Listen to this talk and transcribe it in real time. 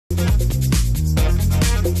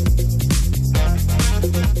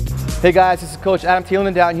Hey guys, this is Coach Adam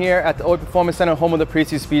Thielen down here at the Old Performance Center, home of the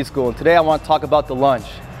Pre-C Speed School. And today I want to talk about the lunge.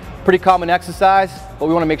 Pretty common exercise, but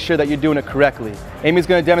we want to make sure that you're doing it correctly. Amy's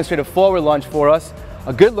going to demonstrate a forward lunge for us.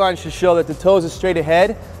 A good lunge should show that the toes are straight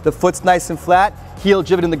ahead, the foot's nice and flat, heel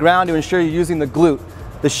driven in the ground to ensure you're using the glute.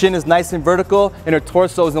 The shin is nice and vertical, and her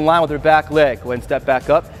torso is in line with her back leg. Go ahead and step back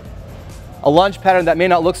up. A lunge pattern that may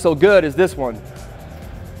not look so good is this one.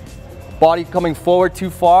 Body coming forward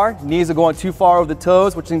too far, knees are going too far over the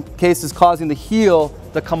toes, which in case is causing the heel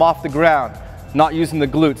to come off the ground, not using the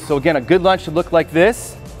glutes. So again, a good lunge should look like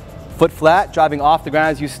this, foot flat, driving off the ground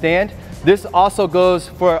as you stand. This also goes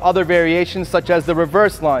for other variations such as the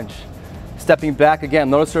reverse lunge. Stepping back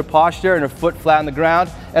again, notice her posture and her foot flat on the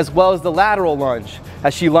ground, as well as the lateral lunge.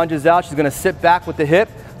 As she lunges out, she's gonna sit back with the hip,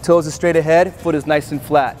 toes are straight ahead, foot is nice and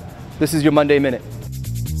flat. This is your Monday Minute.